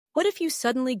What if you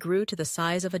suddenly grew to the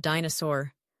size of a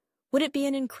dinosaur? Would it be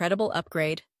an incredible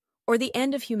upgrade, or the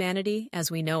end of humanity as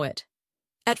we know it?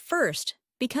 At first,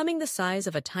 becoming the size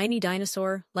of a tiny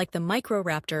dinosaur like the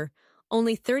Microraptor,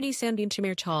 only 30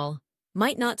 centimeters tall,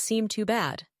 might not seem too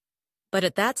bad. But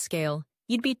at that scale,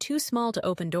 you'd be too small to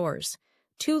open doors,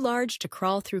 too large to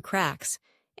crawl through cracks,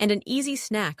 and an easy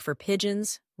snack for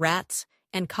pigeons, rats,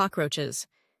 and cockroaches.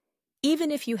 Even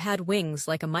if you had wings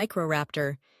like a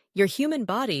Microraptor, your human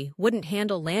body wouldn't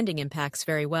handle landing impacts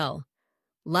very well.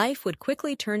 Life would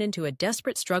quickly turn into a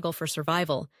desperate struggle for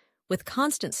survival, with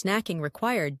constant snacking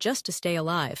required just to stay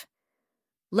alive.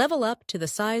 Level up to the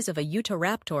size of a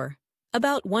Utahraptor,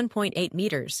 about 1.8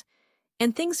 meters,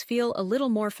 and things feel a little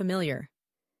more familiar.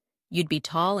 You'd be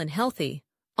tall and healthy,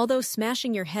 although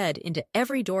smashing your head into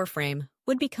every doorframe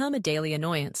would become a daily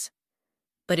annoyance.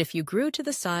 But if you grew to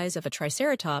the size of a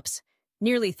Triceratops,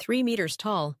 nearly 3 meters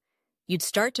tall, you'd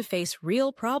start to face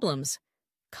real problems: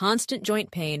 constant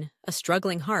joint pain, a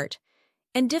struggling heart,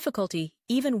 and difficulty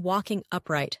even walking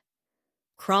upright.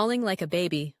 Crawling like a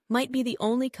baby might be the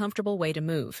only comfortable way to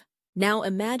move. Now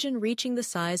imagine reaching the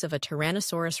size of a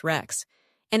Tyrannosaurus rex,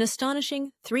 an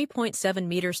astonishing 3.7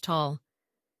 meters tall.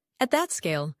 At that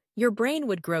scale, your brain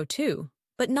would grow too,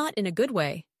 but not in a good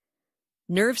way.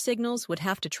 Nerve signals would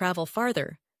have to travel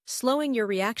farther, slowing your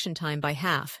reaction time by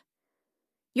half.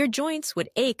 Your joints would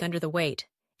ache under the weight,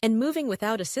 and moving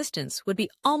without assistance would be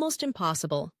almost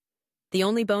impossible. The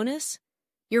only bonus?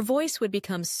 Your voice would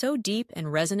become so deep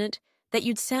and resonant that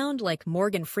you'd sound like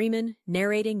Morgan Freeman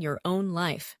narrating your own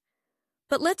life.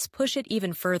 But let's push it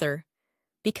even further,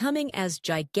 becoming as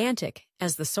gigantic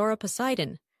as the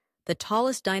Sauroposeidon, the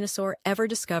tallest dinosaur ever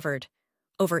discovered,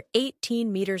 over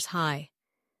 18 meters high.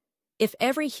 If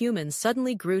every human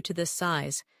suddenly grew to this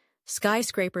size,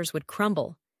 skyscrapers would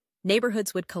crumble,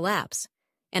 neighborhoods would collapse,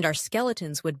 and our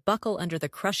skeletons would buckle under the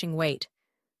crushing weight.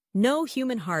 No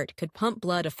human heart could pump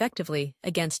blood effectively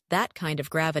against that kind of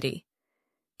gravity.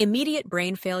 Immediate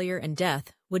brain failure and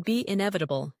death would be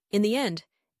inevitable. In the end,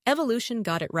 evolution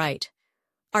got it right.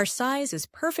 Our size is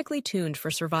perfectly tuned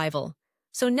for survival.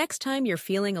 So next time you're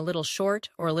feeling a little short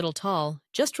or a little tall,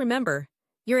 just remember,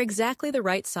 you're exactly the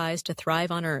right size to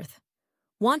thrive on Earth.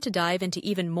 Want to dive into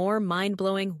even more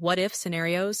mind-blowing what-if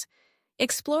scenarios?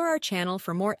 Explore our channel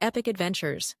for more epic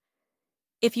adventures.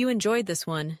 If you enjoyed this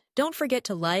one, don't forget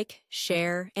to like,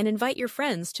 share, and invite your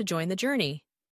friends to join the journey.